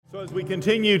As we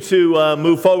continue to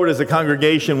move forward as a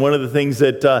congregation, one of the things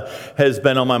that has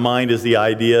been on my mind is the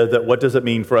idea that what does it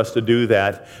mean for us to do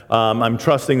that? I'm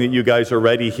trusting that you guys are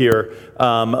ready here.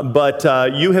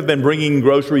 But you have been bringing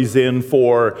groceries in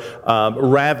for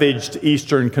ravaged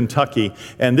eastern Kentucky.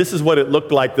 And this is what it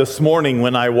looked like this morning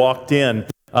when I walked in.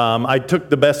 I took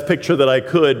the best picture that I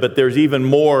could, but there's even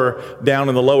more down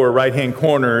in the lower right-hand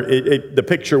corner. The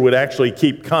picture would actually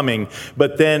keep coming.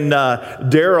 But then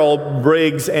Daryl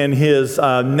Briggs and his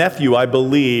nephew, I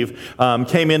believe,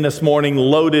 came in this morning,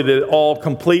 loaded it all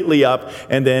completely up,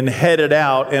 and then headed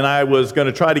out. And I was going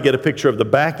to try to get a picture of the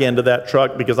back end of that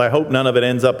truck because I hope none of it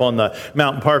ends up on the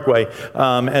Mountain Parkway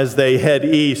as they head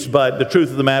east. But the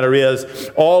truth of the matter is,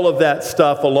 all of that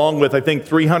stuff, along with, I think,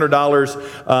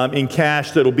 $300 in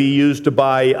cash that'll be used to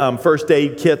buy first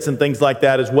aid kits and things like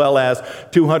that, as well as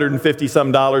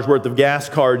 $250-some worth of gas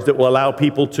cards that will allow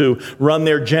people to run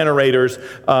their generators.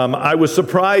 I was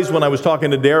surprised when I was talking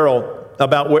to Daryl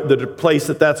about where the place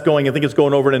that's going. I think it's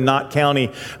going over to Knott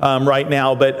County right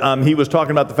now, but he was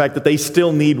talking about the fact that they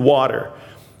still need water.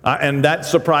 And that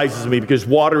surprises me because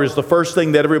water is the first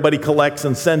thing that everybody collects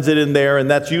and sends it in there, and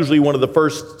that's usually one of the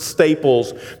first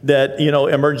staples that,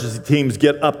 emergency teams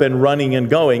get up and running and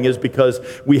going, is because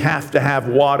we have to have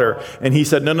water. And he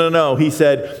said, no. He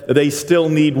said they still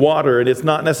need water, and it's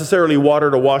not necessarily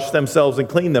water to wash themselves and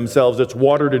clean themselves. It's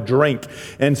water to drink.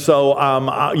 And so,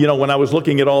 when I was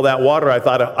looking at all that water, I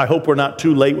thought, I hope we're not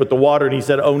too late with the water. And he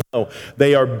said, oh no,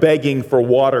 they are begging for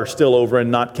water still over in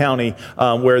Knott County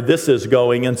where this is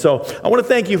going. And so I want to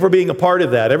thank you for being a part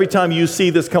of that. Every time you see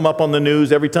this come up on the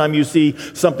news, every time you see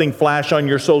something flash on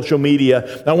your social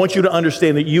media, I want you to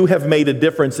understand that you have made a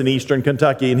difference in eastern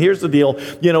Kentucky. And here's the deal.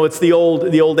 It's the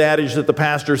old adage that the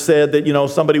pastor said that,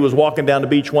 somebody was walking down the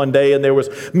beach one day and there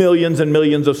was millions and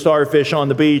millions of starfish on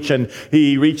the beach, and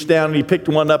he reached down and he picked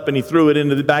one up and he threw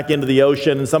it back into the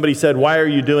ocean. And somebody said, "Why are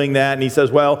you doing that?" And he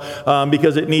says, "Well,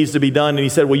 because it needs to be done." And he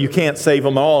said, "Well, you can't save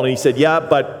them all." And he said, "Yeah,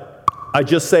 but I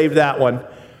just saved that one.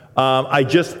 I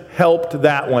just helped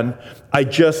that one. I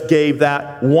just gave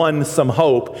that one some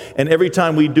hope." And every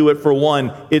time we do it for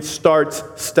one, it starts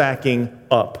stacking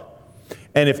up.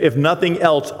 And if nothing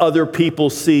else, other people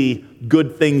see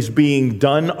good things being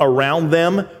done around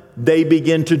them. They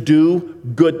begin to do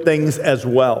good things as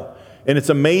well. And it's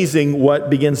amazing what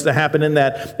begins to happen in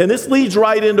that. And this leads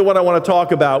right into what I want to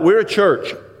talk about. We're a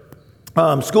church.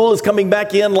 School is coming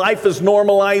back in. Life is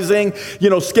normalizing.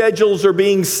 Schedules are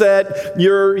being set.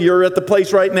 You're at the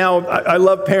place right now. I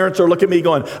love parents who look at me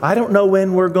going, "I don't know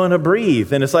when we're going to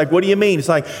breathe." And it's like, what do you mean? It's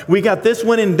like, we got this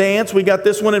one in dance. We got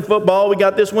this one in football. We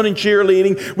got this one in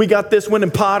cheerleading. We got this one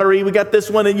in pottery. We got this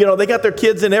one in, they got their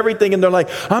kids in everything. And they're like,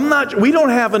 we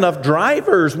don't have enough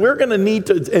drivers. We're going to need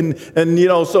to, and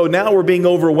so now we're being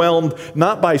overwhelmed,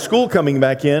 not by school coming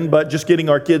back in, but just getting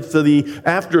our kids to the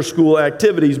after school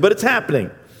activities. But it's happening.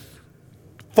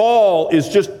 Fall is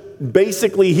just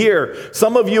basically here.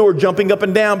 Some of you are jumping up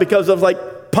and down because of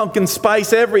pumpkin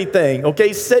spice everything.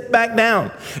 Okay, sit back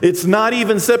down. It's not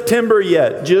even September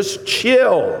yet. Just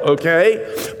chill,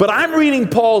 okay? But I'm reading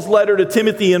Paul's letter to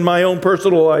Timothy in my own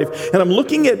personal life, and I'm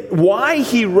looking at why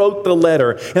he wrote the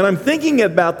letter, and I'm thinking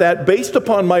about that based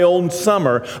upon my own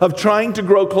summer of trying to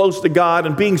grow close to God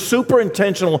and being super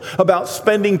intentional about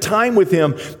spending time with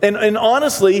Him. And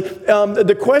honestly,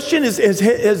 the question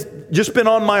has just been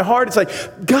on my heart. It's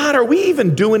like, God, are we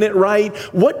even doing it right?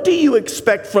 What do you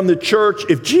expect from the church?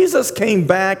 If Jesus came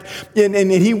back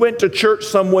and He went to church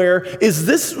somewhere, is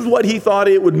this what He thought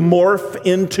it would morph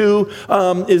into?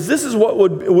 Is this what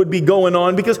would be going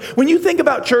on? Because when you think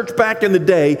about church back in the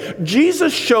day,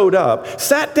 Jesus showed up,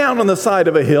 sat down on the side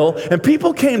of a hill, and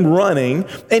people came running,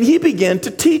 and He began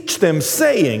to teach them,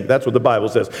 saying, that's what the Bible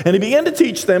says, and He began to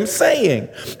teach them, saying.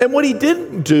 And what He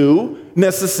didn't do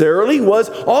necessarily was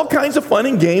all kinds of fun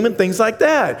and game and things like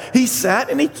that. He sat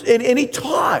and he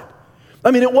taught. I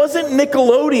mean, it wasn't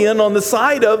Nickelodeon on the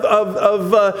side of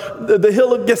the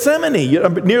hill of Gethsemane,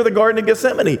 near the Garden of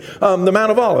Gethsemane, the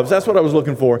Mount of Olives. That's what I was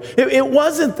looking for. It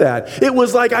wasn't that. It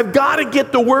was like, I've got to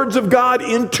get the words of God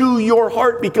into your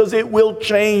heart because it will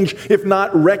change, if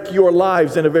not wreck your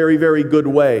lives in a very, very good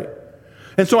way.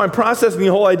 And so I'm processing the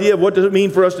whole idea of what does it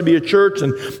mean for us to be a church,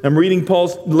 and I'm reading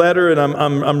Paul's letter, and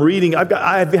I'm reading.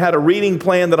 I've had a reading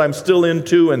plan that I'm still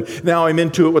into, and now I'm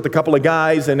into it with a couple of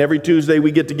guys, and every Tuesday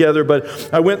we get together. But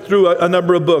I went through a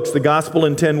number of books: The Gospel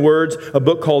in 10 Words, a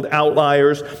book called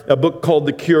Outliers, a book called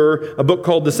The Cure, a book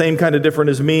called The Same Kind of Different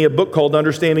as Me, a book called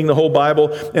Understanding the Whole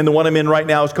Bible, and the one I'm in right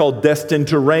now is called Destined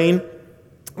to Reign.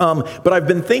 But I've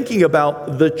been thinking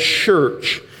about the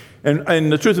church.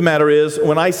 And the truth of the matter is,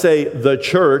 when I say the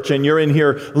church, and you're in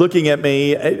here looking at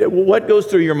me, what goes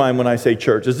through your mind when I say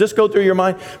church? Does this go through your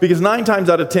mind? Because 9 times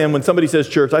out of 10, when somebody says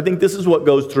church, I think this is what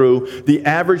goes through the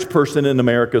average person in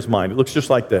America's mind. It looks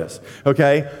just like this,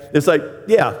 okay? It's like,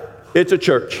 yeah, it's a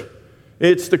church.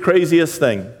 It's the craziest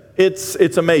thing.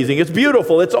 It's amazing. It's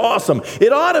beautiful. It's awesome.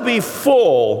 It ought to be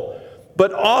full,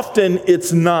 but often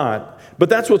it's not. But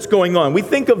that's what's going on. We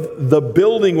think of the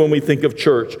building when we think of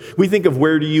church. We think of,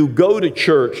 where do you go to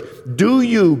church? Do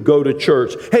you go to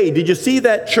church? Hey, did you see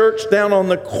that church down on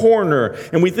the corner?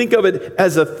 And we think of it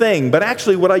as a thing. But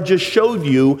actually what I just showed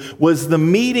you was the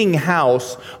meeting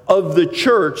house of the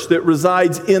church that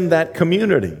resides in that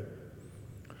community.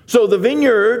 So the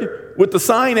vineyard with the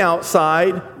sign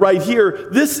outside right here,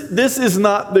 this is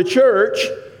not the church.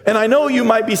 And I know you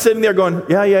might be sitting there going,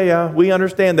 yeah, we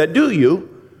understand that. Do you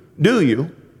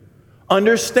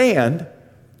understand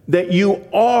that you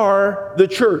are the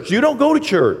church? You don't go to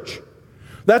church.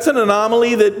 That's an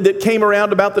anomaly that came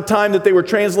around about the time that they were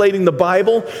translating the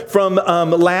Bible from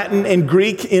Latin and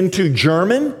Greek into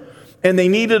German. And they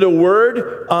needed a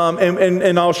word,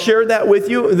 and I'll share that with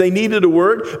you. They needed a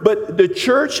word. But the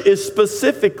church is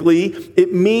specifically,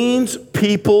 it means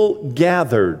people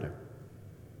gathered.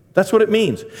 That's what it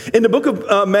means. In the book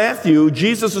of Matthew,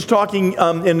 Jesus is talking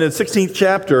in the 16th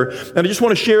chapter, and I just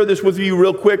want to share this with you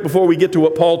real quick before we get to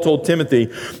what Paul told Timothy.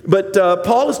 But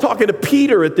Paul is talking to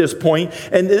Peter at this point,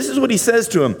 and this is what he says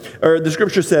to him, or the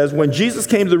scripture says, when Jesus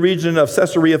came to the region of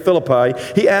Caesarea Philippi,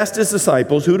 he asked his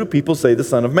disciples, who do people say the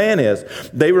Son of Man is?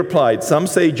 They replied, some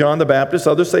say John the Baptist,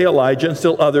 others say Elijah, and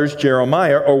still others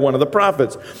Jeremiah or one of the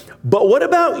prophets. But what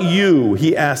about you?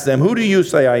 He asked them, who do you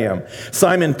say I am?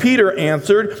 Simon Peter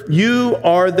answered, you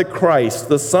are the Christ,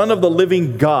 the Son of the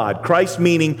living God. Christ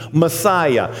meaning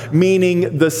Messiah,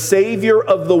 meaning the Savior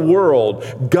of the world,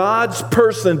 God's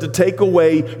person to take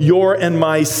away your and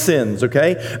my sins,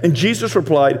 okay? And Jesus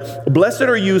replied, blessed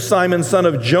are you, Simon, son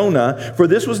of Jonah, for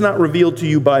this was not revealed to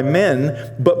you by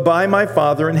men, but by my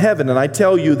Father in heaven. And I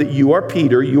tell you that you are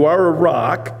Peter, you are a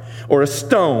rock, or a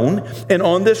stone, and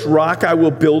on this rock I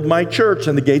will build my church,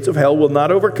 and the gates of hell will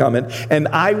not overcome it. And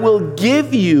I will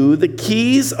give you the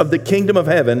keys of the kingdom of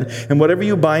heaven, and whatever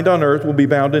you bind on earth will be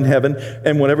bound in heaven,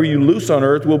 and whatever you loose on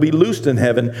earth will be loosed in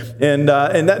heaven. And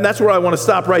that's where I want to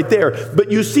stop right there.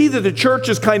 But you see that the church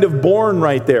is kind of born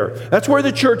right there. That's where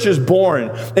the church is born.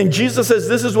 And Jesus says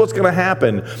this is what's going to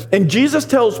happen. And Jesus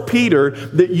tells Peter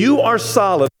that you are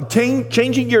solid. I'm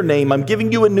changing your name. I'm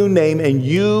giving you a new name, and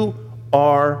you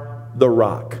are the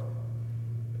rock.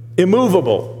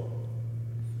 Immovable,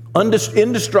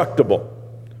 indestructible.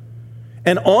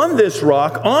 And on this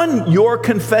rock, on your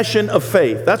confession of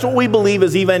faith, that's what we believe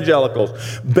as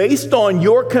evangelicals, based on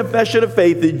your confession of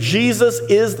faith that Jesus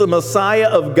is the Messiah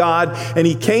of God and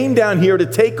he came down here to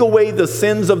take away the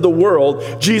sins of the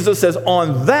world, Jesus says,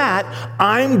 on that,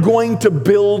 I'm going to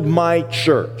build my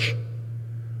church.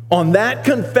 On that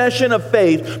confession of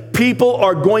faith, people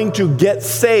are going to get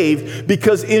saved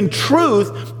because in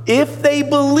truth, if they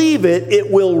believe it,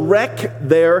 it will wreck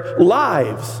their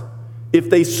lives. If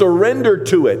they surrender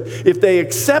to it, if they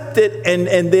accept it and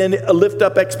then lift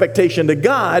up expectation to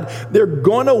God, they're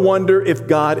going to wonder if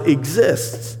God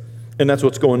exists. And that's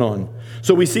what's going on.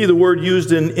 So we see the word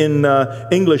used in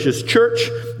English is church.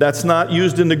 That's not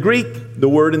used in the Greek. The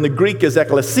word in the Greek is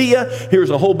ekklesia. Here's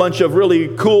a whole bunch of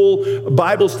really cool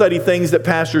Bible study things that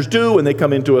pastors do when they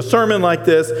come into a sermon like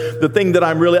this. The thing that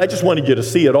I just wanted you to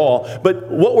see it all. But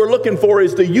what we're looking for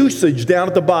is the usage down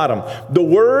at the bottom.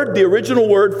 The original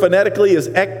word phonetically is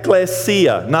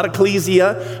ekklesia, not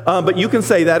ecclesia, but you can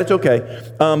say that, it's okay.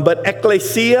 But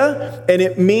ekklesia, and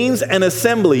it means an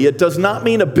assembly. It does not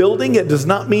mean a building. It does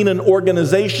not mean an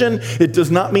organization. It does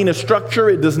not mean a structure.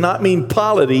 It does not mean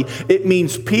polity. It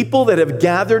means people that have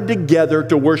gathered together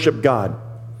to worship God.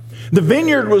 The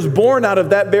Vineyard was born out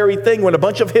of that very thing when a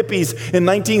bunch of hippies in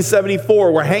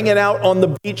 1974 were hanging out on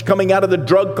the beach, coming out of the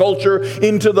drug culture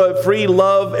into the free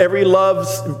love, every love,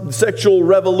 sexual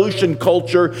revolution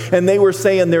culture, and they were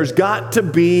saying there's got to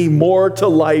be more to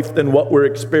life than what we're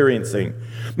experiencing.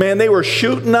 Man, they were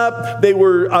shooting up, they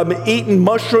were eating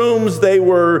mushrooms, they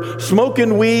were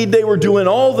smoking weed, they were doing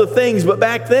all the things. But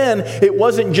back then, it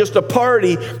wasn't just a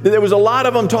party. There was a lot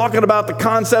of them talking about the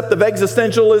concept of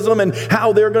existentialism and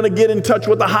how they're going to get in touch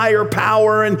with the higher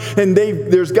power. And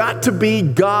there's got to be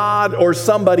God or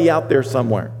somebody out there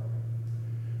somewhere.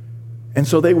 And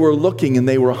so they were looking and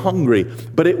they were hungry.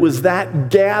 But it was that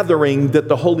gathering that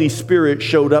the Holy Spirit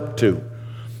showed up to.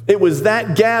 It was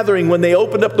that gathering when they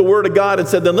opened up the Word of God and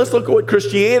said, then let's look at what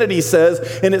Christianity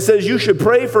says. And it says you should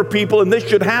pray for people and this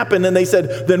should happen. And they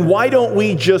said, then why don't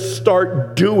we just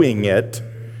start doing it?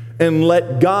 and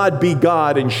let God be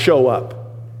God and show up.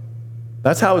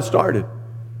 That's how it started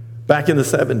back in the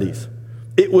 70s.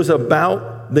 It was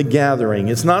about the gathering.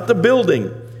 It's not the building.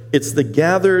 It's the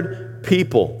gathered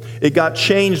people. It got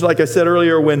changed, like I said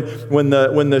earlier, when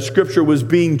the scripture was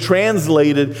being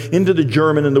translated into the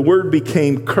German, and the word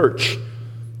became Kirch.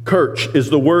 Kirch is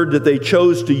the word that they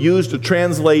chose to use to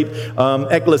translate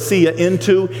ecclesia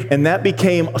into, and that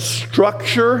became a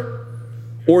structure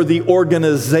or the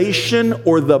organization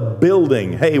or the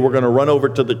building. Hey, we're going to run over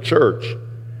to the church.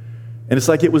 And it's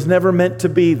like it was never meant to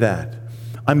be that.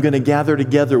 I'm going to gather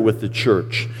together with the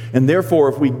church. And therefore,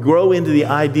 if we grow into the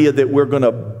idea that we're going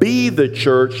to be the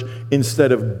church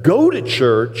instead of go to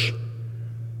church,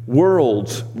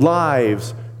 worlds,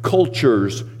 lives,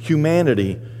 cultures,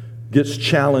 humanity gets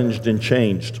challenged and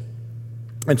changed.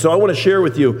 And so I want to share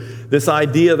with you this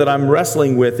idea that I'm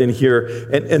wrestling with in here,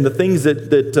 and the things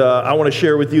that I want to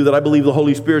share with you that I believe the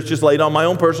Holy Spirit's just laid on my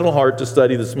own personal heart to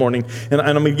study this morning. And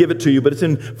I'm going to give it to you, but it's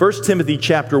in 1 Timothy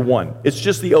chapter 1. It's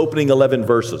just the opening 11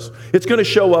 verses. It's going to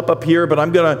show up here, but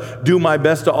I'm going to do my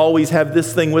best to always have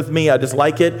this thing with me. I just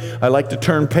like it. I like to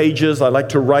turn pages. I like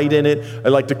to write in it. I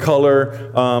like to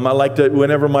color. I like to,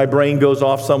 whenever my brain goes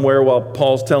off somewhere while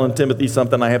Paul's telling Timothy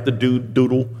something, I have to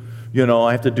doodle. You know,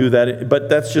 I have to do that, but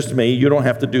that's just me. You don't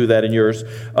have to do that in yours.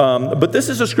 But this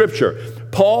is a scripture.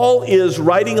 Paul is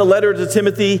writing a letter to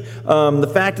Timothy.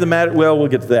 The fact of the matter, well, we'll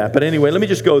get to that. But anyway, let me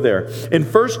just go there. In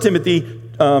 1 Timothy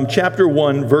chapter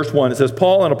 1, verse 1, it says,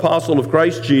 Paul, an apostle of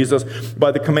Christ Jesus,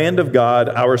 by the command of God,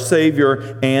 our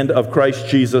Savior, and of Christ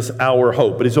Jesus, our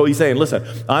hope. But so he's saying, listen,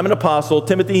 I'm an apostle.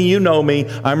 Timothy, you know me.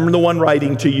 I'm the one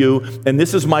writing to you, and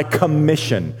this is my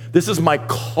commission. This is my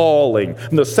calling.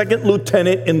 I'm the second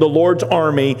lieutenant in the Lord's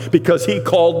army because he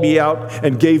called me out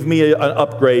and gave me an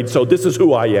upgrade, so this is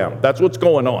who I am. That's what's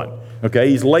going on.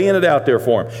 Okay, he's laying it out there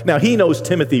for him. Now, he knows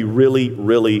Timothy really,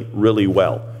 really, really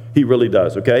well. He really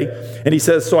does, okay? And he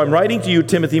says, so I'm writing to you,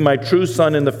 Timothy, my true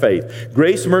son in the faith.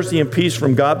 Grace, mercy, and peace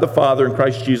from God the Father and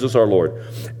Christ Jesus our Lord.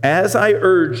 As I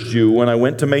urged you when I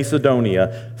went to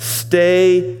Macedonia,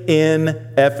 stay in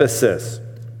Ephesus,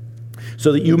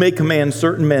 so that you may command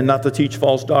certain men not to teach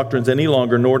false doctrines any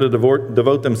longer, nor to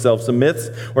devote themselves to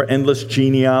myths or endless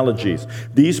genealogies.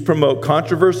 These promote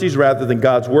controversies rather than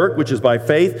God's work, which is by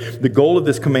faith. The goal of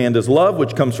this command is love,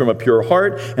 which comes from a pure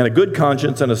heart and a good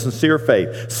conscience and a sincere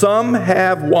faith. Some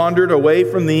have wandered away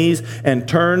from these and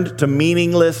turned to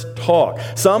meaningless talk.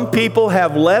 Some people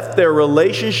have left their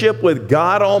relationship with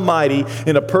God Almighty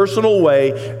in a personal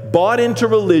way, bought into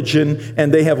religion,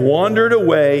 and they have wandered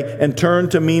away and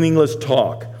turned to meaningless talk.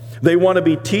 They want to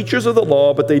be teachers of the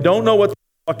law, but they don't know what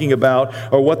they're talking about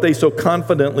or what they so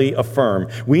confidently affirm.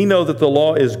 We know that the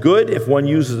law is good if one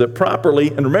uses it properly.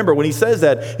 And remember, when he says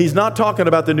that, he's not talking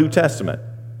about the New Testament.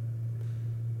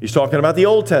 He's talking about the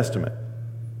Old Testament.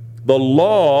 The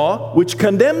law, which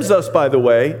condemns us, by the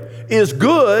way, is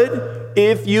good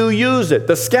if you use it.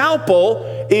 The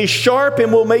scalpel is sharp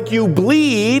and will make you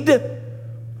bleed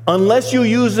unless you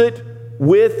use it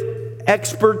with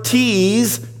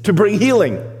expertise to bring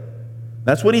healing.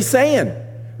 That's what he's saying,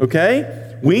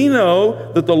 okay? We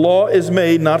know that the law is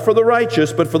made not for the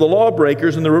righteous, but for the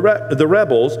lawbreakers and the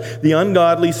rebels, the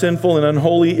ungodly, sinful, and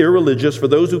unholy, irreligious, for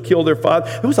those who kill their father.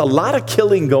 There was a lot of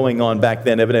killing going on back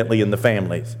then, evidently, in the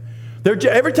families.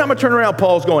 Every time I turn around,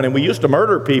 Paul's going, and we used to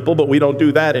murder people, but we don't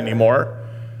do that anymore.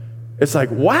 It's like,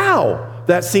 wow,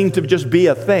 that seemed to just be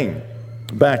a thing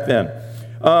back then.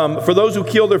 For those who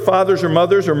kill their fathers or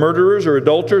mothers or murderers or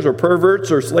adulterers or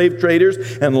perverts or slave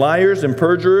traders and liars and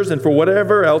perjurers, and for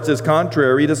whatever else is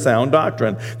contrary to sound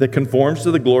doctrine that conforms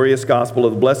to the glorious gospel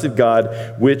of the blessed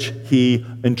God, which he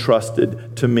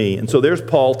entrusted to me. And so there's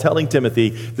Paul telling Timothy,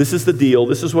 this is the deal,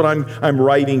 this is what I'm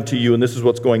writing to you, and this is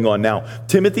what's going on. Now,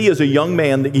 Timothy is a young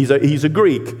man, he's a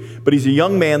Greek, but he's a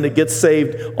young man that gets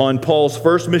saved on Paul's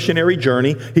first missionary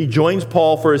journey. He joins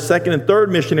Paul for his second and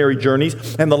third missionary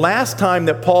journeys, and the last time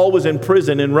that Paul was in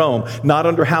prison in Rome, not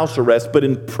under house arrest, but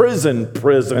in prison,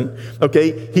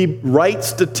 okay, he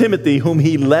writes to Timothy, whom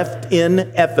he left in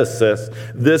Ephesus,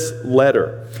 this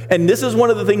letter. And this is one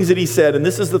of the things that he said, and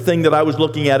this is the thing that I was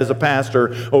looking at as a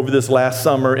pastor over this last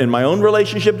summer in my own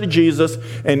relationship to Jesus,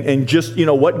 and just,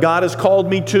 what God has called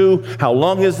me to, how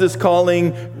long is this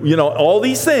calling, all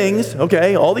these things,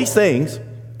 okay, all these things.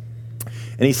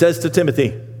 And he says to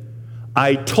Timothy,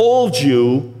 I told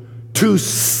you to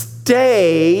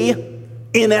stay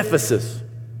in Ephesus.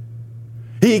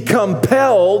 He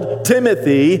compelled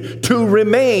Timothy to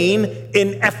remain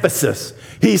in Ephesus.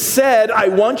 He said, I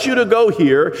want you to go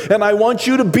here, and I want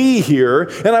you to be here,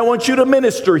 and I want you to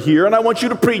minister here, and I want you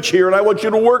to preach here, and I want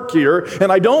you to work here,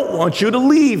 and I don't want you to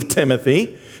leave,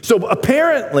 Timothy. So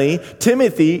apparently,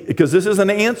 Timothy, because this is an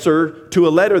answer to a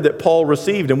letter that Paul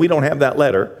received, and we don't have that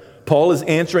letter. Paul is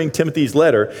answering Timothy's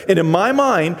letter. And in my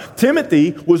mind,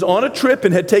 Timothy was on a trip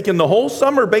and had taken the whole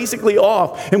summer basically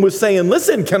off and was saying,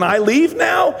 listen, can I leave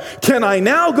now? Can I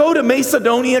now go to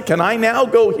Macedonia? Can I now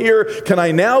go here? Can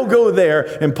I now go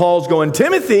there? And Paul's going,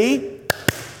 Timothy,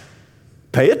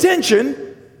 pay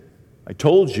attention. I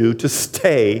told you to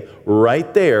stay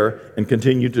right there and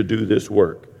continue to do this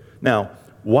work. Now,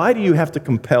 why do you have to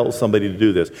compel somebody to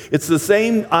do this? It's the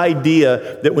same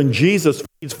idea that when Jesus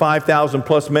feeds 5,000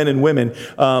 plus men and women,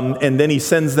 and then he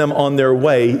sends them on their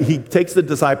way, he takes the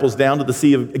disciples down to the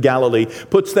Sea of Galilee,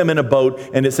 puts them in a boat,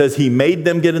 and it says he made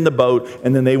them get in the boat,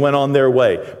 and then they went on their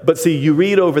way. But see, you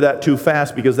read over that too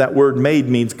fast because that word made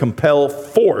means compel,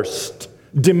 forced.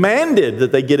 Demanded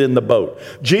that they get in the boat.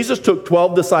 Jesus took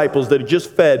 12 disciples that had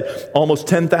just fed almost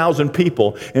 10,000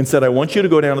 people and said, I want you to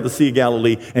go down to the Sea of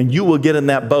Galilee and you will get in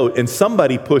that boat. And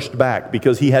somebody pushed back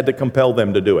because he had to compel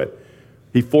them to do it.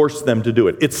 He forced them to do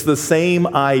it. It's the same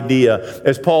idea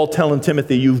as Paul telling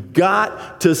Timothy, you've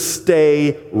got to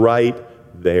stay right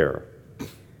there.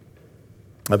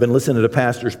 I've been listening to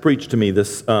pastors preach to me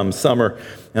this summer,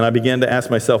 and I began to ask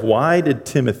myself, why did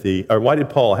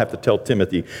Paul have to tell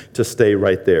Timothy to stay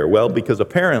right there? Well, because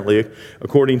apparently,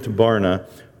 according to Barna,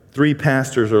 3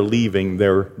 pastors are leaving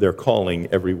their calling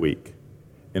every week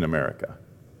in America.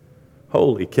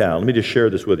 Holy cow. Let me just share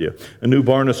this with you. A new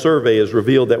Barna survey has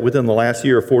revealed that within the last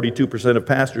year, 42% of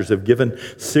pastors have given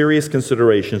serious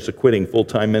considerations to quitting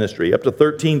full-time ministry, up to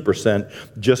 13%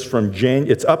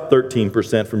 it's up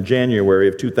 13% from January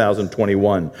of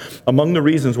 2021. Among the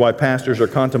reasons why pastors are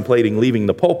contemplating leaving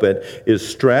the pulpit is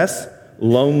stress,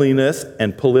 loneliness,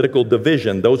 and political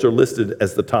division. Those are listed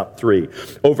as the top 3.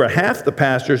 Over half the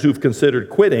pastors who've considered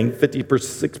quitting,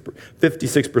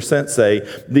 56% say,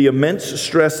 the immense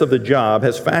stress of the job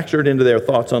has factored into their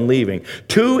thoughts on leaving.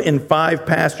 2 in 5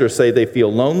 pastors say they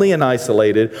feel lonely and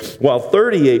isolated, while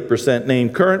 38% name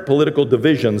current political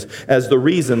divisions as the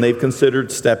reason they've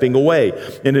considered stepping away.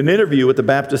 In an interview with the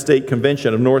Baptist State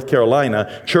Convention of North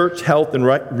Carolina, church health and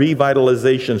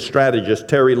revitalization strategist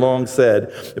Terry Long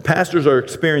said, the pastors are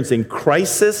experiencing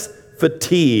crisis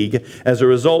fatigue as a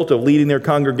result of leading their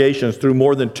congregations through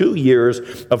more than 2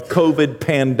 years of COVID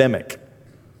pandemic.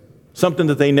 Something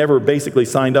that they never basically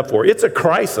signed up for. It's a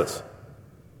crisis.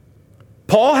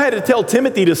 Paul had to tell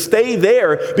Timothy to stay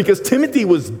there because Timothy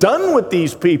was done with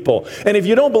these people. And if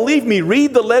you don't believe me,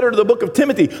 read the letter to the book of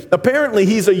Timothy. Apparently,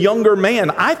 he's a younger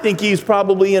man. I think he's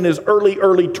probably in his early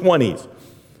 20s.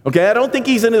 Okay, I don't think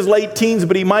he's in his late teens,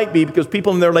 but he might be because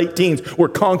people in their late teens were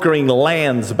conquering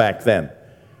lands back then.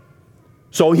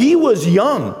 So he was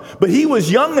young, but he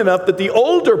was young enough that the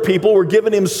older people were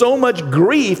giving him so much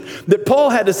grief that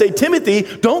Paul had to say, Timothy,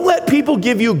 don't let people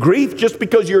give you grief just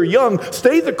because you're young.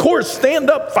 Stay the course, stand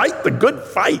up, fight the good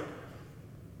fight.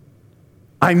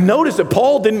 I noticed that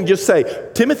Paul didn't just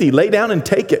say, Timothy, lay down and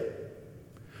take it.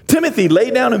 Timothy, lay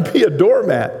down and be a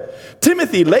doormat.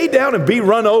 Timothy, lay down and be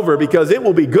run over because it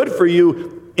will be good for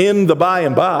you in the by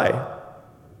and by.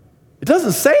 It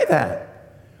doesn't say that.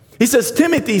 He says,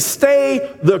 Timothy,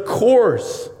 stay the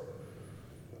course.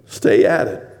 Stay at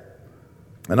it.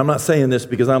 And I'm not saying this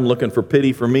because I'm looking for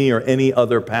pity for me or any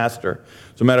other pastor.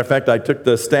 As a matter of fact, I took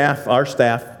our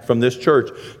staff from this church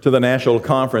to the national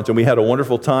conference, and we had a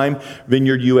wonderful time.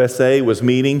 Vineyard USA was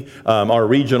meeting. Our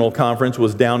regional conference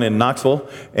was down in Knoxville,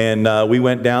 and we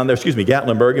went down there,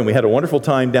 Gatlinburg, and we had a wonderful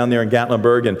time down there in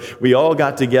Gatlinburg, and we all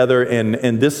got together,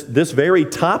 and this very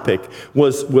topic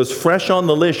was fresh on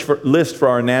the list for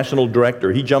our national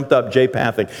director. He jumped up, Jay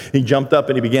Pathak. He jumped up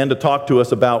and he began to talk to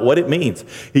us about what it means.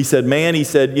 He said,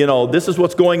 this is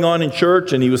what's going on in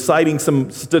church, and he was citing some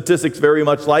statistics very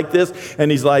much like this, and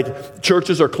he's like,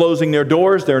 churches are closing their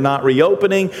doors, they're not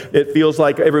reopening, it feels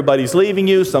like everybody's leaving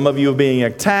you, some of you are being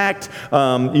attacked,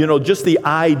 just the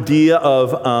idea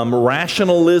of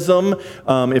rationalism,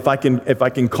 if I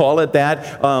can call it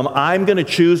that. I'm going to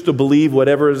choose to believe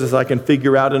whatever it is I can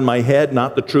figure out in my head,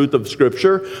 not the truth of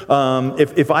Scripture.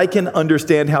 If I can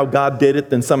understand how God did it,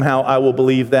 then somehow I will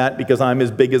believe that because I'm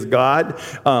as big as God,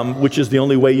 which is the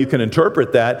only way you can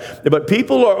interpret that. But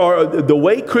people are the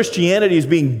way Christianity is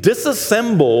being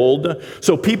disassembled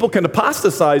so people can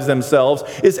apostatize themselves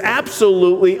is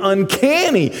absolutely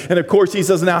uncanny. And of course he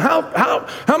says, now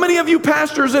how many of you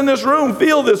pastors in this room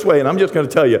feel this way? And I'm just going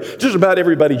to tell you, just about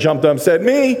everybody jumped up and said,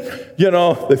 me.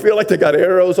 They feel like they got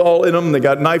arrows all in them, they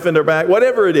got a knife in their back,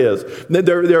 whatever it is.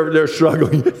 They're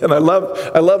struggling. And I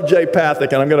love Jay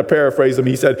Pathak, and I'm going to paraphrase him.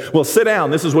 He said, well, sit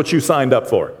down, this is what you signed up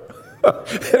for.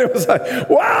 And it was like,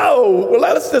 wow, well,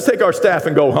 let's just take our staff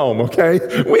and go home,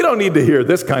 okay? We don't need to hear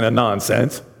this kind of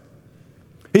nonsense.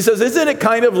 He says, isn't it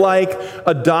kind of like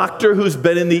a doctor who's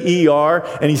been in the ER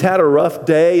and he's had a rough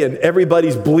day and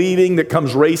everybody's bleeding that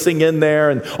comes racing in there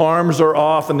and arms are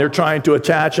off and they're trying to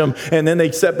attach them, and then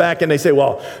they sit back and they say,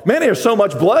 well, man, there's so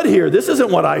much blood here. This isn't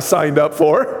what I signed up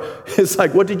for. It's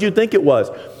like, what did you think it was?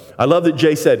 I love that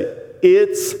Jay said,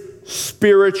 it's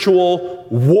spiritual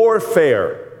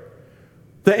warfare.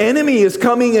 The enemy is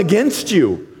coming against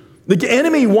you. The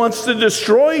enemy wants to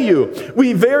destroy you.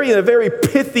 We in a very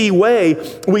pithy way,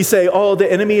 we say, oh, the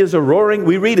enemy is a roaring,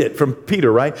 we read it from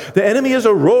Peter, right? The enemy is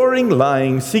a roaring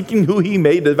lion, seeking who he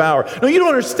may devour. No, you don't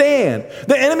understand.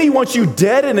 The enemy wants you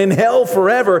dead and in hell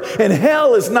forever, and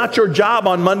hell is not your job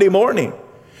on Monday morning.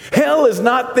 Hell is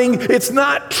it's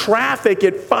not traffic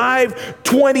at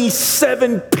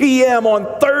 5:27 p.m.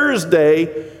 on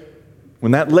Thursday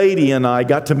when that lady and I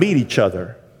got to meet each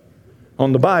other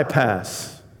on the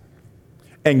bypass.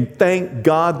 And thank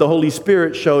God the Holy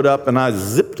Spirit showed up and I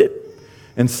zipped it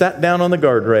and sat down on the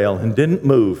guardrail and didn't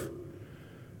move.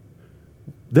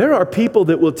 There are people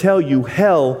that will tell you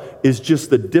hell is just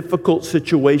the difficult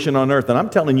situation on earth. And I'm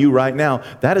telling you right now,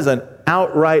 that is an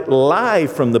outright lie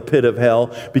from the pit of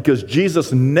hell, because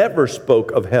Jesus never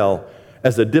spoke of hell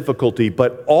as a difficulty,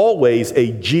 but always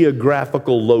a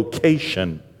geographical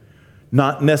location,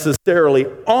 not necessarily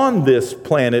on this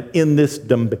planet, in this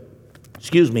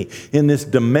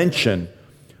dimension.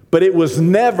 But it was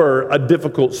never a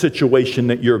difficult situation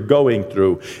that you're going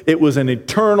through. It was an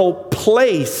eternal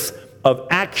place of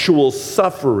actual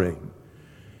suffering.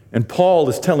 And Paul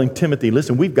is telling Timothy,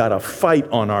 listen, we've got a fight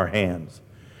on our hands.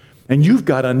 And you've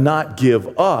got to not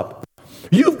give up.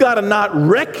 You've got to not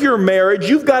wreck your marriage.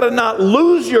 You've got to not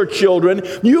lose your children.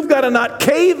 You've got to not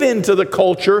cave into the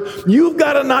culture. You've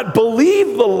got to not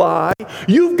believe the lie.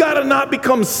 You've got to not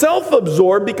become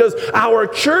self-absorbed, because our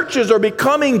churches are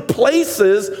becoming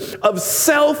places of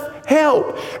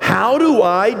self-help. How do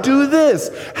I do this?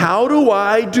 How do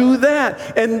I do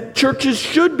that? And churches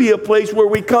should be a place where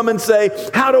we come and say,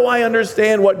 how do I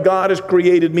understand what God has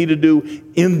created me to do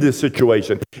in this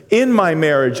situation? In my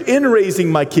marriage, in raising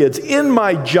my kids, in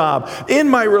my job, in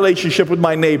my relationship with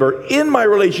my neighbor, in my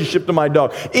relationship to my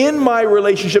dog, in my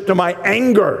relationship to my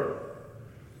anger.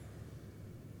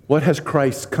 What has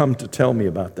Christ come to tell me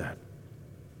about that?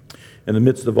 In the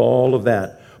midst of all of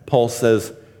that, Paul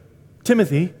says,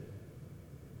 Timothy,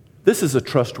 this is a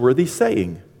trustworthy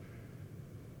saying.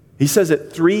 He says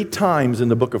it 3 times in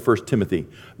the book of 1 Timothy.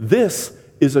 This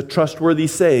is a trustworthy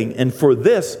saying, and for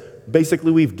this,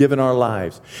 basically, we've given our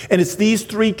lives. And it's these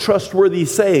 3 trustworthy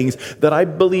sayings that I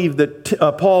believe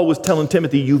that Paul was telling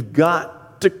Timothy, you've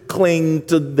got to cling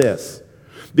to this.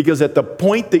 Because at the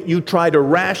point that you try to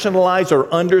rationalize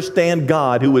or understand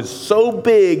God, who is so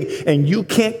big and you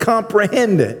can't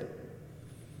comprehend it,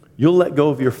 you'll let go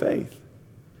of your faith.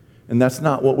 And that's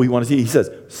not what we want to see. He says,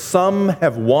 some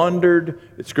have wandered,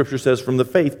 Scripture says, from the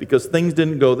faith because things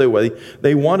didn't go their way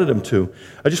they wanted them to.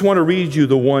 I just want to read you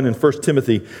the one in 1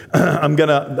 Timothy. I'm going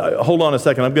to, hold on a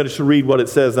second. I'm going to read what it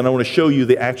says, and I want to show you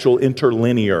the actual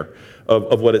interlinear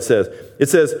of what it says. It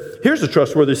says, here's a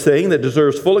trustworthy saying that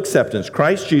deserves full acceptance.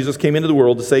 Christ Jesus came into the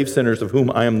world to save sinners, of whom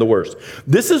I am the worst.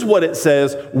 This is what it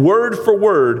says word for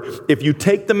word if you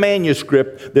take the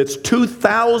manuscript that's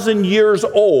 2,000 years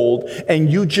old and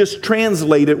you just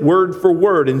translate it word for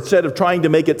word instead of trying to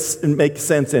make it make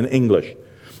sense in English.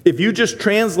 If you just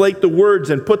translate the words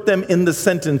and put them in the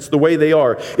sentence the way they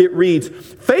are, it reads,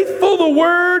 faithful the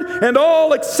word and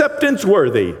all acceptance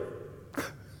worthy.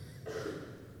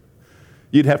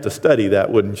 You'd have to study that,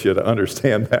 wouldn't you, to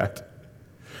understand that?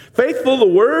 Faithful the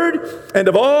word, and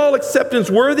of all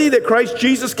acceptance worthy, that Christ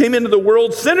Jesus came into the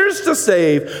world sinners to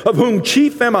save, of whom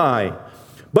chief am I.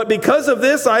 But because of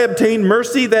this I obtained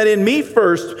mercy, that in me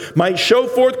first might show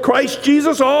forth Christ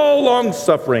Jesus all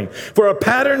long-suffering, for a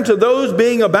pattern to those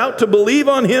being about to believe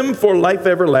on him for life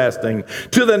everlasting.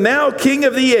 To the now King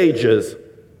of the ages,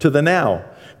 to the now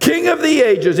King of the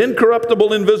ages,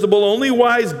 incorruptible, invisible, only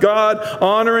wise God,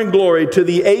 honor and glory to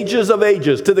the ages of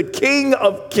ages, to the King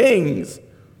of kings.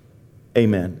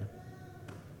 Amen.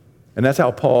 And that's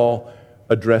how Paul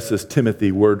addresses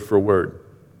Timothy word for word.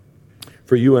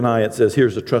 For you and I, it says,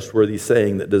 here's a trustworthy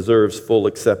saying that deserves full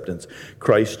acceptance.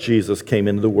 Christ Jesus came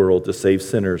into the world to save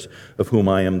sinners, of whom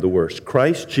I am the worst.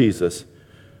 Christ Jesus,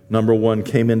 number one,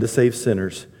 came in to save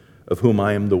sinners, of whom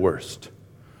I am the worst.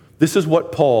 This is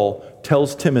what Paul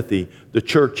tells Timothy the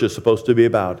church is supposed to be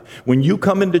about. When you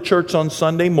come into church on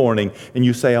Sunday morning and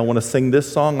you say, I want to sing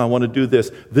this song, I want to do this,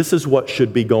 this is what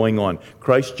should be going on.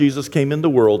 Christ Jesus came in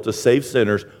the world to save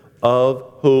sinners,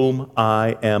 of whom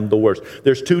I am the worst.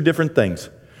 There's 2 different things.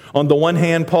 On the one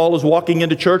hand, Paul is walking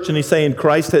into church and he's saying,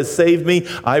 Christ has saved me.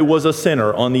 I was a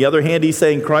sinner. On the other hand, he's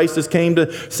saying, Christ has came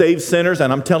to save sinners,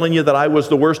 and I'm telling you that I was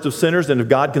the worst of sinners, and if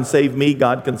God can save me,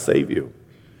 God can save you.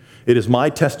 It is my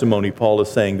testimony, Paul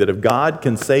is saying, that if God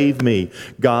can save me,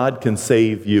 God can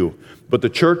save you. But the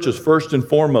church is first and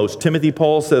foremost.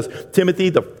 Paul says, Timothy,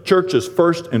 the church is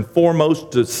first and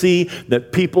foremost to see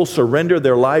that people surrender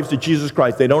their lives to Jesus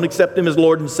Christ. They don't accept Him as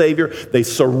Lord and Savior. They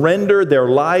surrender their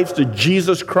lives to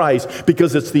Jesus Christ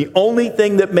because it's the only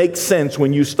thing that makes sense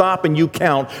when you stop and you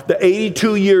count the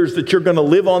 82 years that you're going to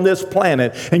live on this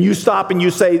planet, and you stop and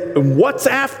you say, what's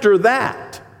after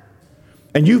that?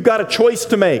 And you've got a choice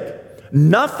to make.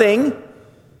 Nothing.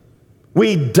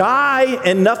 We die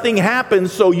and nothing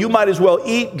happens, so you might as well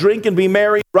eat, drink, and be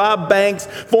merry, rob banks,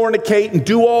 fornicate, and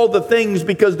do all the things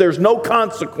because there's no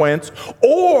consequence.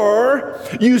 Or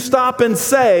you stop and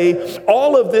say,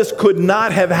 all of this could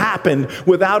not have happened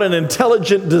without an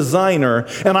intelligent designer,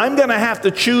 and I'm going to have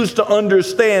to choose to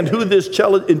understand who this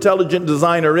intelligent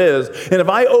designer is. And if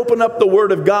I open up the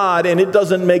Word of God and it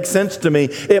doesn't make sense to me,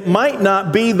 it might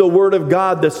not be the Word of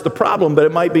God that's the problem, but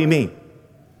it might be me.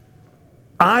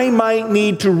 I might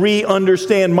need to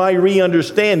re-understand my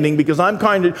re-understanding because I'm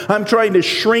trying to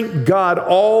shrink God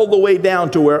all the way down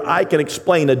to where I can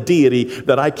explain a deity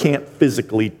that I can't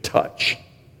physically touch.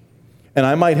 And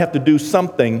I might have to do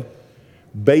something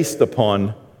based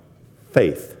upon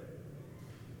faith.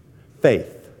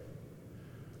 Faith.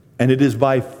 And it is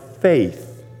by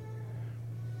faith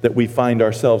that we find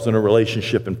ourselves in a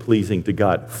relationship and pleasing to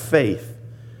God. Faith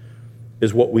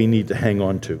is what we need to hang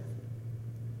on to.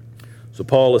 So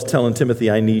Paul is telling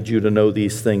Timothy, I need you to know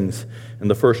these things. And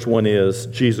the first one is,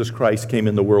 Jesus Christ came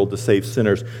in the world to save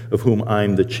sinners, of whom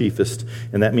I'm the chiefest.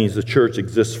 And that means the church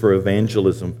exists for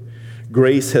evangelism.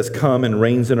 Grace has come and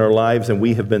reigns in our lives, and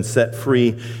we have been set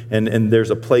free. And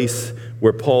there's a place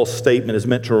where Paul's statement is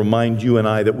meant to remind you and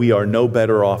I that we are no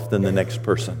better off than the next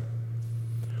person.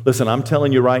 Listen, I'm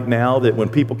telling you right now that when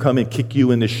people come and kick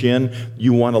you in the shin,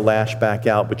 you want to lash back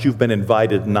out, but you've been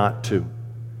invited not to.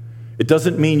 It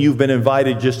doesn't mean you've been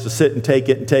invited just to sit and take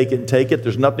it and take it and take it.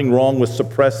 There's nothing wrong with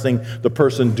suppressing the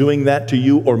person doing that to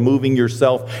you or moving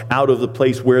yourself out of the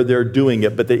place where they're doing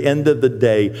it. But at the end of the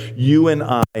day, you and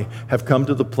I have come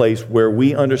to the place where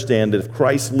we understand that if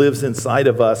Christ lives inside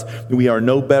of us, we are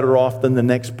no better off than the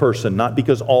next person. Not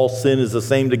because all sin is the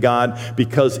same to God,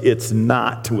 because it's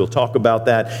not. We'll talk about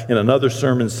that in another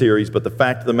sermon series. But the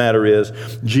fact of the matter is,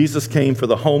 Jesus came for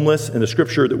the homeless. And the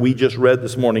scripture that we just read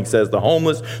this morning says the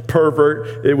homeless, pervert,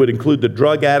 it would include the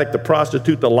drug addict, the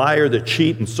prostitute, the liar, the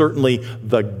cheat, and certainly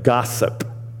the gossip.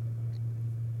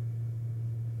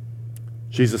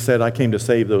 Jesus said, I came to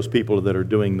save those people that are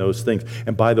doing those things.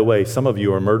 And by the way, some of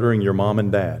you are murdering your mom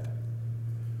and dad.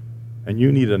 And you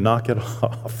need to knock it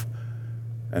off.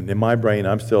 And in my brain,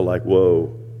 I'm still like,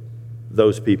 whoa,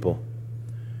 those people.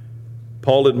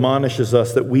 Paul admonishes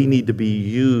us that we need to be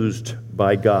used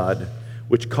by God,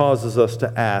 which causes us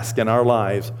to ask in our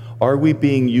lives, are we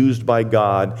being used by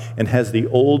God, and has the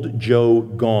old Joe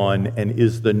gone and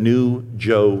is the new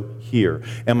Joe here?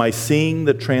 Am I seeing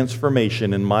the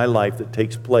transformation in my life that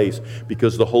takes place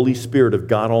because the Holy Spirit of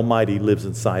God Almighty lives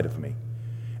inside of me?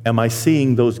 Am I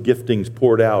seeing those giftings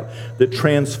poured out that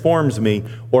transforms me,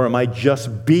 or am I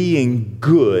just being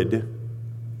good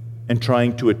and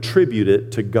trying to attribute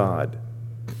it to God?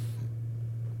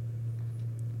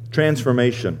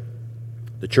 Transformation.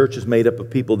 The church is made up of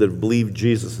people that have believed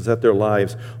Jesus and set their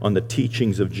lives on the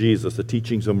teachings of Jesus, the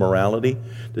teachings of morality,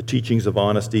 the teachings of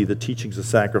honesty, the teachings of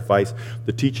sacrifice,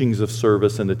 the teachings of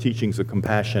service, and the teachings of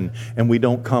compassion, and we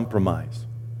don't compromise.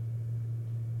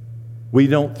 We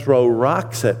don't throw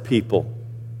rocks at people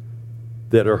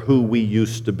that are who we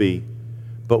used to be,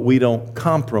 but we don't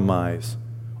compromise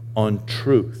on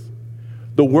truth.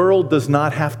 The world does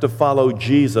not have to follow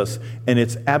Jesus, and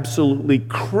it's absolutely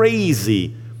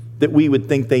crazy that we would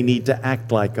think they need to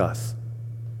act like us.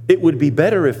 It would be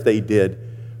better if they did,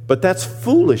 but that's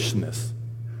foolishness.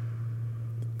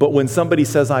 But when somebody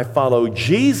says, I follow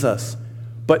Jesus,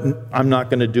 but I'm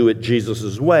not going to do it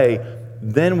Jesus' way,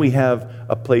 then we have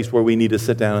a place where we need to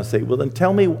sit down and say, well, then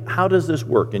tell me, how does this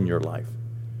work in your life?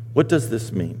 What does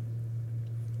this mean?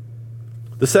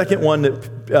 The second one that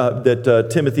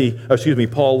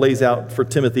Paul lays out for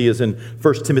Timothy is in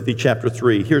 1 Timothy chapter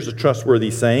 3. Here's a trustworthy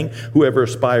saying: whoever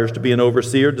aspires to be an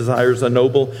overseer desires a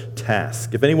noble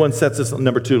task. If anyone sets his,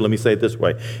 number two, let me say it this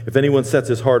way. If anyone sets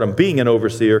his heart on being an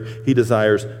overseer, he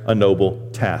desires a noble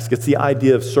task. It's the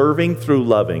idea of serving through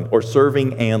loving, or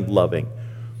serving and loving.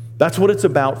 That's what it's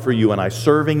about for you and I,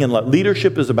 serving and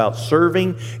leadership is about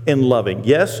serving and loving.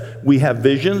 Yes, we have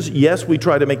visions. Yes, we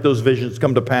try to make those visions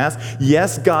come to pass.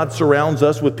 Yes, God surrounds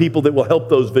us with people that will help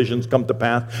those visions come to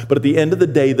pass. But at the end of the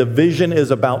day, the vision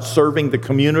is about serving the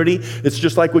community. It's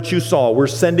just like what you saw. We're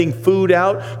sending food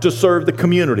out to serve the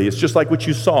community. It's just like what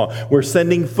you saw. We're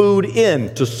sending food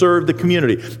in to serve the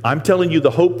community. I'm telling you,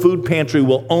 the Hope Food Pantry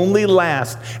will only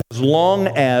last as long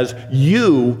as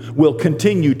you will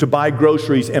continue to buy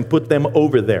groceries and put them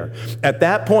over there. At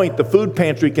that point, the food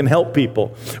pantry can help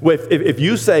people. If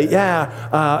you say,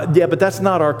 but that's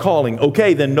not our calling,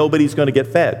 okay, then nobody's going to get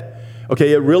fed.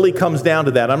 Okay, it really comes down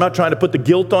to that. I'm not trying to put the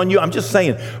guilt on you. I'm just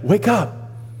saying, wake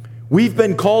up. We've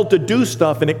been called to do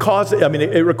stuff, and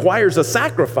it requires a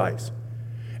sacrifice.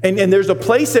 And there's a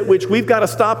place at which we've got to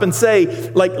stop and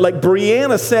say, like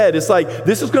Brianna said, it's like,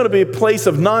 this is going to be a place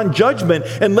of non-judgment.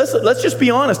 And let's just be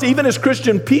honest, even as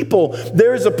Christian people,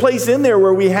 there's a place in there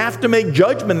where we have to make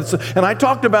judgments. And I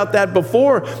talked about that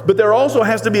before, but there also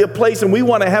has to be a place, and we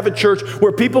want to have a church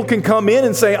where people can come in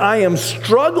and say, I am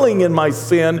struggling in my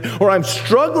sin, or I'm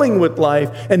struggling with life,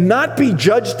 and not be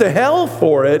judged to hell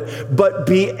for it, but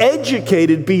be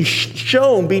educated, be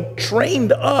shown, be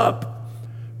trained up.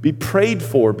 Be prayed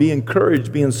for, be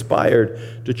encouraged, be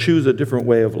inspired to choose a different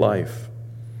way of life.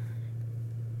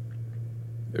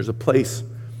 There's a place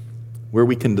where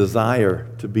we can desire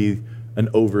to be an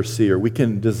overseer. We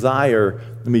can desire,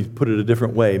 let me put it a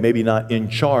different way, maybe not in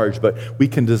charge, but we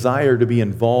can desire to be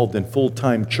involved in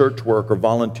full-time church work or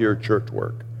volunteer church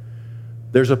work.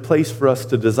 There's a place for us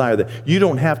to desire that. You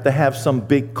don't have to have some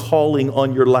big calling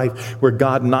on your life where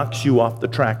God knocks you off the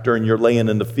tractor and you're laying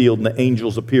in the field and the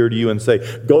angels appear to you and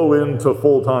say, go into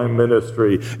full-time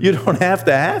ministry. You don't have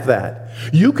to have that.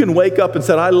 You can wake up and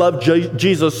say, I love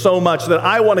Jesus so much that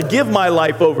I want to give my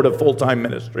life over to full-time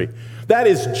ministry. That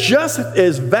is just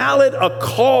as valid a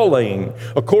calling,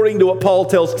 according to what Paul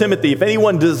tells Timothy. If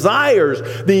anyone desires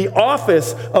the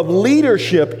office of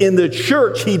leadership in the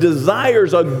church, he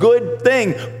desires a good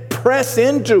thing. Press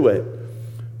into it.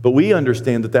 But we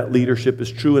understand that that leadership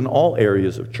is true in all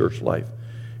areas of church life.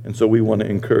 And so we want to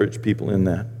encourage people in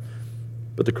that.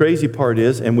 But the crazy part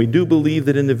is, and we do believe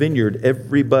that in the vineyard,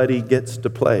 everybody gets to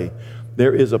play.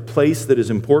 There is a place that is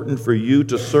important for you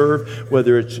to serve,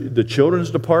 whether it's the children's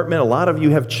department. A lot of you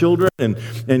have children,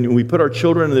 and we put our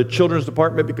children in the children's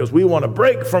department because we want to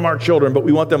break from our children, but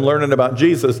we want them learning about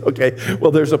Jesus. Okay, well,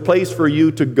 there's a place for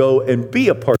you to go and be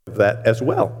a part of that as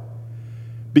well.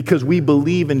 Because we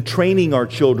believe in training our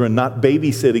children, not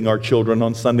babysitting our children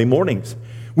on Sunday mornings.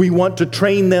 We want to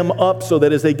train them up so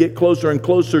that as they get closer and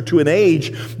closer to an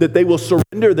age, that they will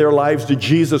surrender their lives to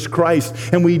Jesus Christ.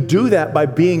 And we do that by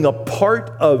being a part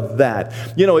of that.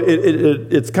 You know,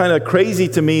 it's kind of crazy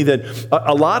to me that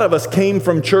a lot of us came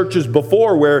from churches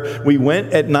before where we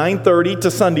went at 9:30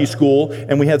 to Sunday school,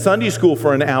 and we had Sunday school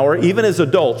for an hour. Even as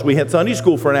adults, we had Sunday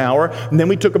school for an hour, and then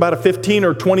we took about a 15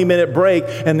 or 20-minute break,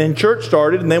 and then church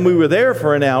started, and then we were there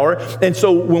for an hour. And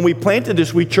so when we planted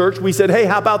this wee church, we said, hey,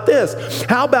 how about this?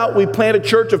 How about we plant a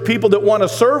church of people that want to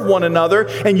serve one another,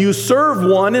 and you serve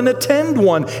one and attend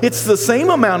one? It's the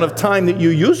same amount of time that you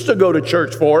used to go to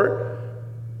church for,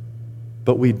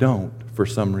 but we don't for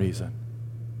some reason.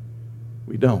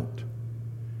 We don't.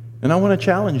 And I want to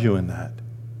challenge you in that.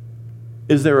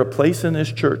 Is there a place in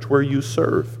this church where you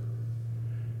serve?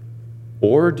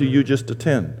 Or do you just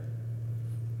attend?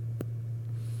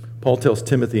 Paul tells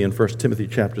Timothy in 1 Timothy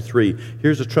chapter 3,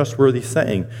 here's a trustworthy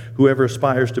saying, whoever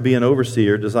aspires to be an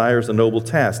overseer desires a noble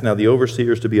task. Now the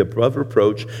overseer is to be above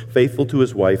reproach, faithful to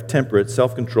his wife, temperate,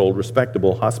 self-controlled,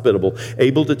 respectable, hospitable,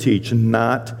 able to teach,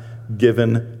 not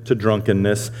given to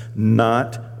drunkenness,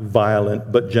 not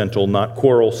violent but gentle, not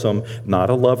quarrelsome,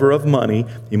 not a lover of money.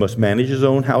 He must manage his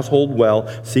own household well,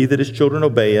 see that his children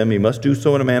obey him. He must do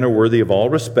so in a manner worthy of all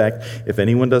respect. If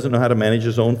anyone doesn't know how to manage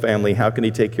his own family, how can he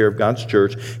take care of God's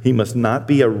church? He must not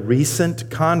be a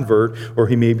recent convert, or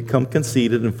he may become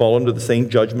conceited and fall under the same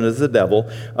judgment as the devil.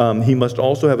 He must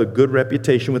also have a good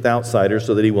reputation with outsiders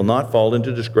so that he will not fall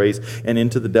into disgrace and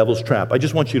into the devil's trap. I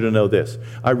just want you to know this.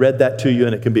 I read that to you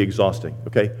and it can be exhausting,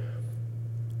 okay?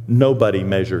 Nobody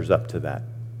measures up to that.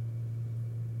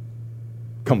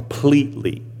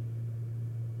 Completely.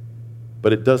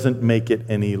 But it doesn't make it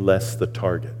any less the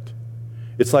target.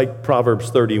 It's like Proverbs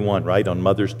 31, right, on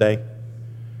Mother's Day.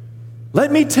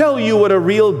 Let me tell you what a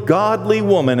real godly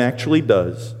woman actually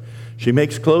does. She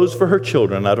makes clothes for her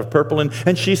children out of purple,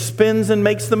 and she spins and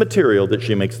makes the material that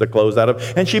she makes the clothes out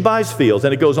of, and she buys fields,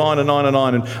 and it goes on and on and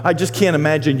on. And I just can't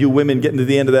imagine you women getting to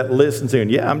the end of that list and saying,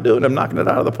 yeah, I'm knocking it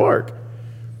out of the park.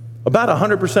 About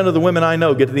 100% of the women I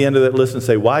know get to the end of that list and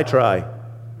say, why try?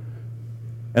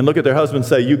 and look at their husband and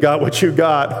say, you got what you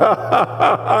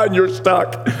got, and you're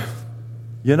stuck.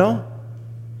 You know?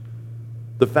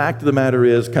 The fact of the matter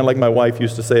is, kind of like my wife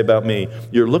used to say about me,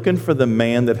 you're looking for the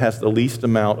man that has the least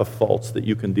amount of faults that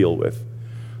you can deal with.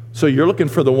 So you're looking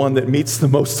for the one that meets the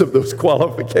most of those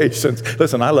qualifications.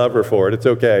 Listen, I love her for it. It's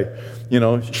okay. You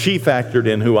know, she factored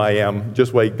in who I am,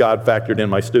 just like God factored in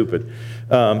my stupid.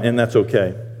 And that's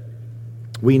okay.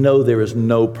 We know there is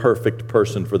no perfect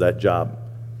person for that job.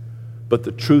 But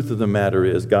the truth of the matter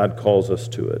is God calls us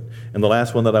to it. And the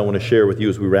last one that I want to share with you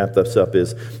as we wrap this up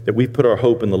is that we put our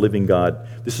hope in the living God.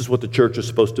 This is what the church is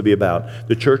supposed to be about.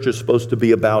 The church is supposed to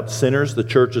be about sinners. The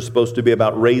church is supposed to be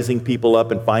about raising people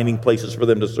up and finding places for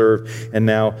them to serve. And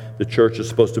now the church is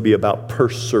supposed to be about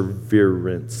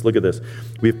perseverance. Look at this.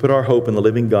 We've put our hope in the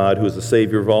living God, who is the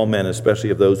Savior of all men,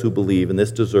 especially of those who believe. And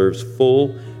this deserves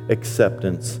full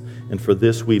acceptance. And for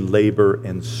this we labor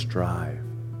and strive.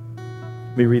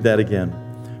 Let me read that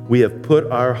again. We have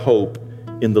put our hope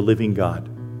in the living God.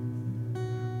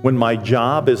 When my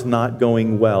job is not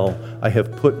going well, I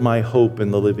have put my hope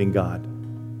in the living God.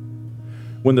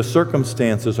 When the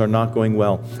circumstances are not going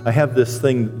well, I have this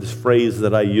phrase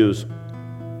that I use.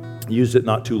 I used it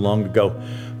not too long ago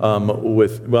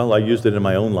I used it in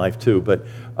my own life too, but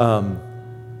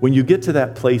when you get to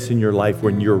that place in your life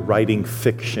when you're writing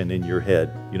fiction in your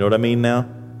head, you know what I mean now?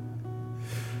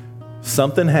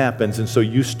 Something happens, and so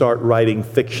you start writing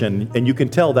fiction, and you can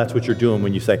tell that's what you're doing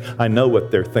when you say, I know what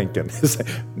they're thinking.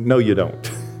 No, you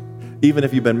don't. Even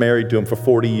if you've been married to them for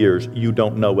 40 years, you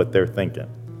don't know what they're thinking,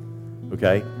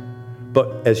 okay?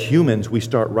 But as humans, we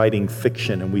start writing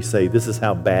fiction, and we say, this is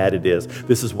how bad it is.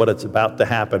 This is what it's about to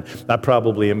happen. I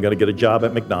probably am going to get a job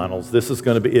at McDonald's. This is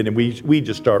going to be it, and we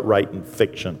just start writing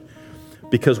fiction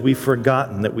because we've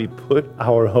forgotten that we put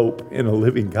our hope in a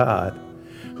living God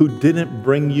who didn't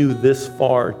bring you this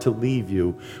far to leave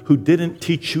you, who didn't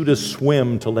teach you to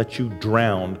swim to let you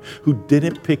drown, who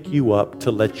didn't pick you up to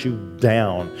let you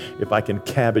down, if I can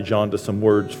cabbage onto some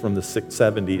words from the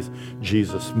 70s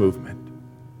Jesus movement.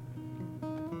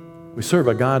 We serve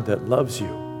a God that loves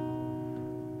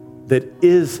you, that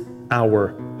is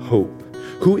our hope,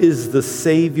 who is the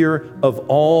Savior of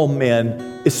all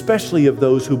men, especially of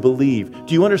those who believe.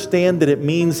 Do you understand that it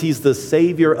means He's the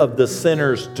Savior of the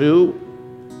sinners too?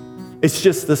 It's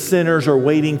just the sinners are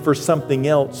waiting for something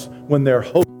else when their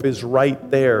hope is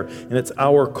right there. And it's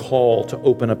our call to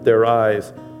open up their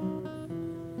eyes.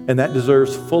 And that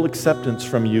deserves full acceptance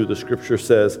from you, the scripture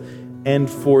says. And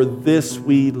for this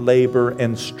we labor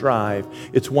and strive.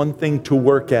 It's one thing to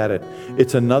work at it.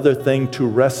 It's another thing to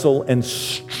wrestle and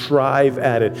strive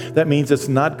at it. That means it's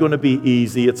not going to be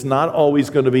easy. It's not always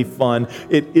going to be fun.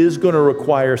 It is going to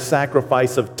require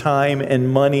sacrifice of time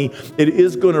and money. It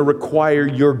is going to require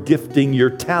your gifting,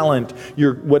 your talent,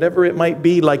 your whatever it might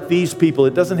be, like these people.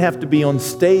 It doesn't have to be on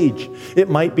stage. It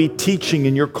might be teaching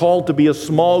and you're called to be a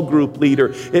small group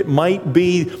leader. It might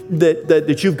be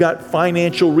that you've got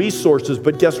financial resources.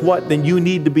 But guess what? Then you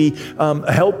need to be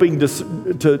helping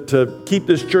to keep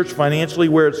this church financially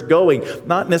where it's going.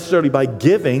 Not necessarily by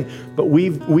giving, but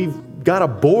we've got a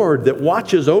board that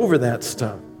watches over that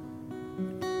stuff.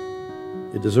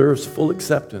 It deserves full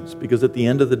acceptance because at the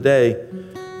end of the day,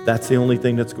 that's the only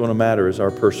thing that's going to matter is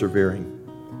our persevering.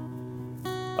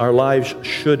 Our lives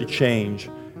should change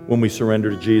when we surrender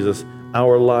to Jesus.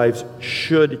 Our lives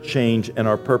should change and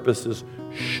our purposes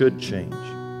should change.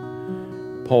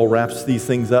 Paul wraps these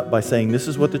things up by saying, this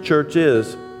is what the church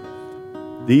is.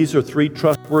 These are 3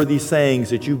 trustworthy sayings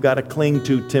that you've got to cling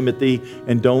to, Timothy,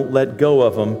 and don't let go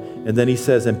of them. And then he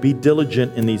says, and be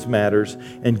diligent in these matters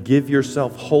and give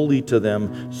yourself wholly to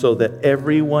them so that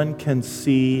everyone can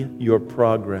see your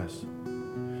progress.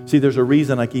 See, there's a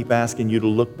reason I keep asking you to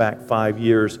look back 5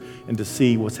 years and to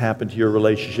see what's happened to your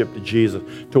relationship to Jesus,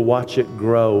 to watch it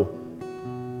grow.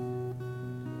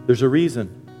 There's a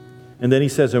reason. And then he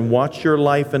says, and watch your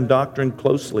life and doctrine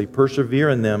closely. Persevere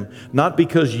in them, not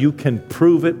because you can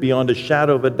prove it beyond a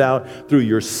shadow of a doubt through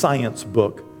your science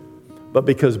book, but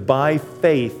because by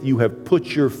faith you have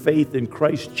put your faith in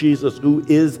Christ Jesus, who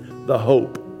is the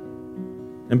hope.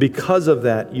 And because of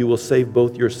that, you will save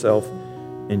both yourself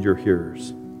and your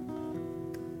hearers.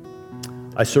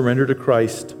 I surrender to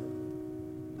Christ,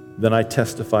 then I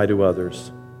testify to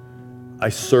others. I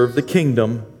serve the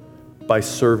kingdom by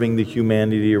serving the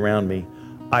humanity around me.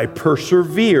 I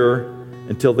persevere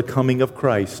until the coming of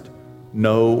Christ.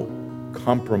 No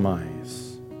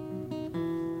compromise.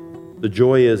 The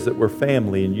joy is that we're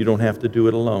family and you don't have to do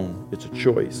it alone. It's a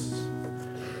choice.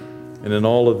 And in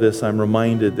all of this, I'm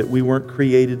reminded that we weren't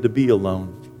created to be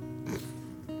alone.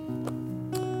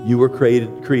 You were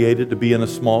created to be in a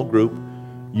small group.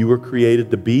 You were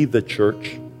created to be the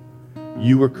church.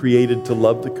 You were created to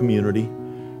love the community.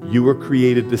 You were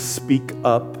created to speak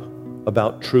up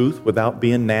about truth without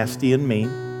being nasty and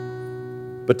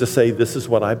mean, but to say, this is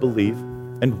what I believe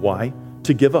and why,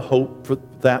 to give a hope for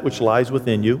that which lies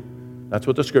within you. That's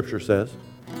what the scripture says.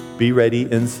 Be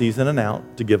ready in season and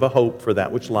out to give a hope for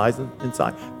that which lies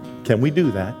inside. Can we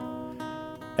do that?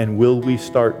 And will we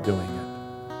start doing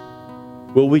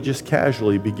it? Will we just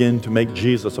casually begin to make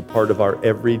Jesus a part of our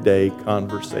everyday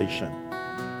conversation?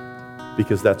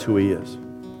 Because that's who he is.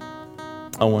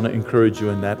 I want to encourage you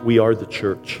in that. We are the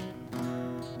church.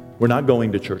 We're not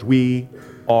going to church. We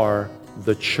are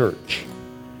the church.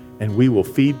 And we will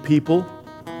feed people,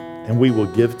 and we will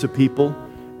give to people,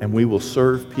 and we will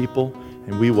serve people,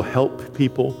 and we will help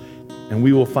people, and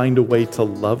we will find a way to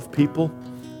love people,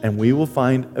 and we will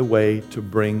find a way to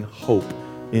bring hope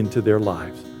into their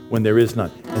lives when there is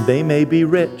none. And they may be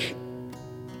rich,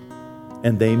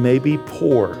 and they may be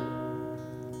poor,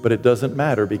 but it doesn't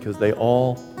matter because they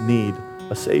all need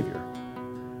a Savior.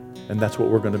 And that's what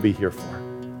we're going to be here for.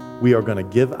 We are going to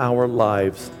give our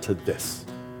lives to this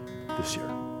year.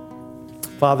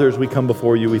 Father, as we come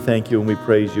before you, we thank you and we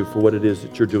praise you for what it is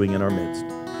that you're doing in our midst.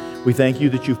 We thank you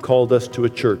that you've called us to a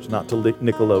church, not to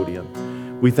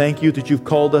Nickelodeon. We thank you that you've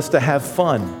called us to have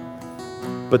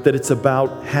fun, but that it's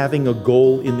about having a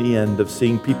goal in the end of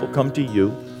seeing people come to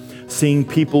you, seeing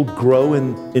people grow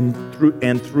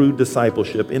through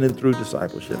discipleship, in and through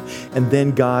discipleship. And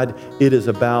then, God, it is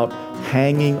about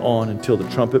hanging on until the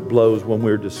trumpet blows when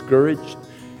we're discouraged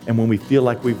and when we feel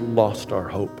like we've lost our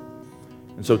hope.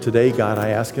 And so today, God, I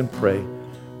ask and pray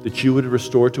that you would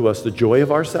restore to us the joy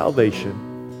of our salvation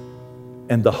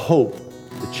and the hope,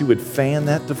 that you would fan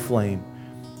that to flame,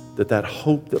 that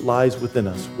hope that lies within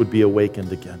us would be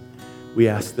awakened again. We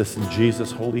ask this in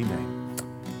Jesus' holy name.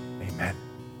 Amen.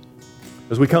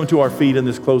 As we come to our feet in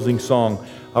this closing song,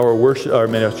 our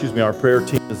prayer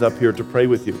team is up here to pray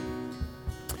with you.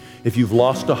 If you've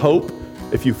lost a hope,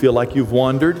 if you feel like you've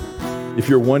wandered, if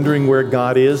you're wondering where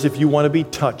God is, if you want to be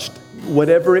touched,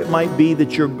 whatever it might be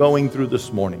that you're going through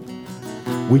this morning,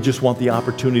 we just want the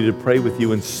opportunity to pray with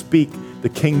you and speak the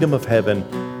kingdom of heaven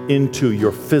into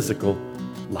your physical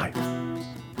life.